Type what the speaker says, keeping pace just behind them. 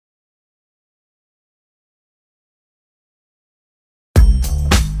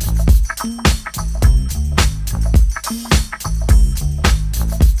Something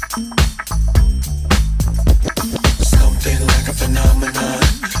like a phenomenon.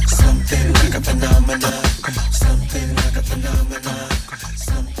 Something like a phenomenon. Something like a phenomenon.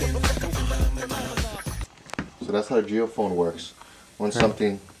 Something like a phenomenon. So that's how a geophone works. When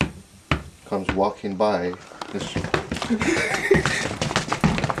something comes walking by, this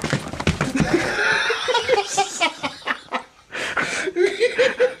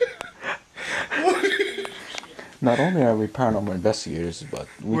Not only are we paranormal investigators, but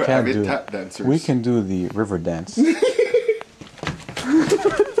we tap dancers. We can do the river dance.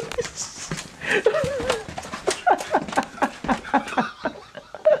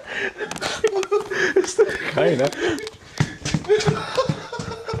 Kinda.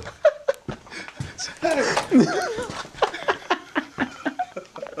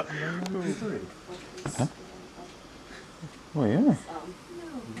 Huh? Oh yeah.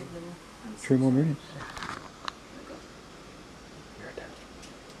 3 more minutes.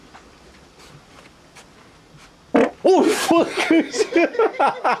 Oh fuck!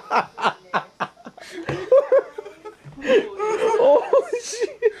 Oh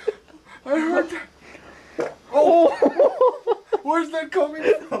shit! I heard that. Oh! Where's that coming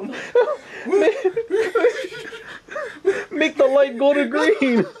from? Make the light go to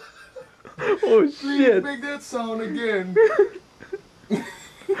green! Oh shit! Make that sound again.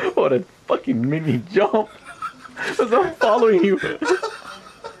 Oh, that fucking made me jump! As I'm following you.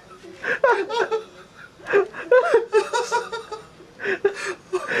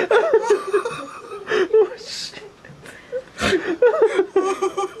 Oh shit!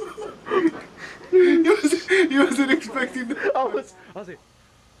 You wasn't expecting that. I was like,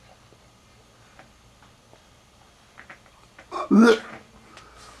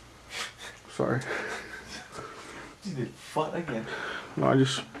 sorry. you did fart again. No, I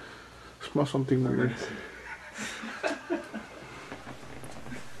just smell something weird.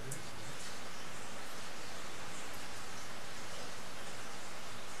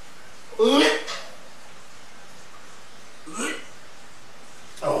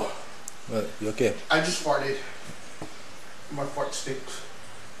 Oh. What? You okay? I just farted. My fart stinks.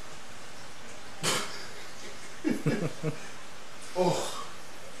 Oh.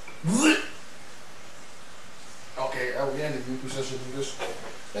 Okay, I will end the Blooper session with this.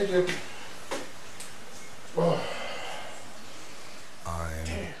 Thank you. Oh. I'm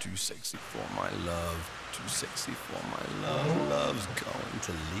too sexy for my love. Too sexy for my love. Love's going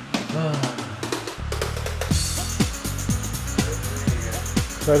to leave.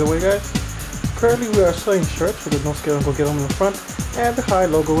 By the way, guys, currently we are selling shirts with the No Scale Uncle Get 'em in the front and the High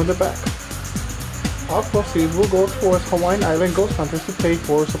logo in the back. Our proceeds will go towards Hawaiian Island ghost hunters to pay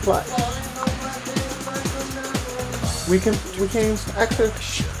for supplies. We can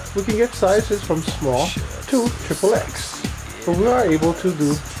get sizes from small to XXX, but we are able to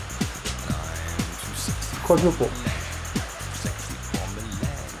do quadruple.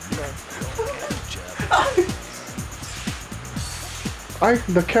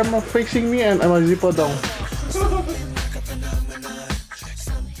 The camera facing me and my zipper down. Something like a phenomenon.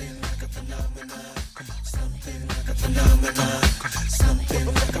 Something like a phenomenon.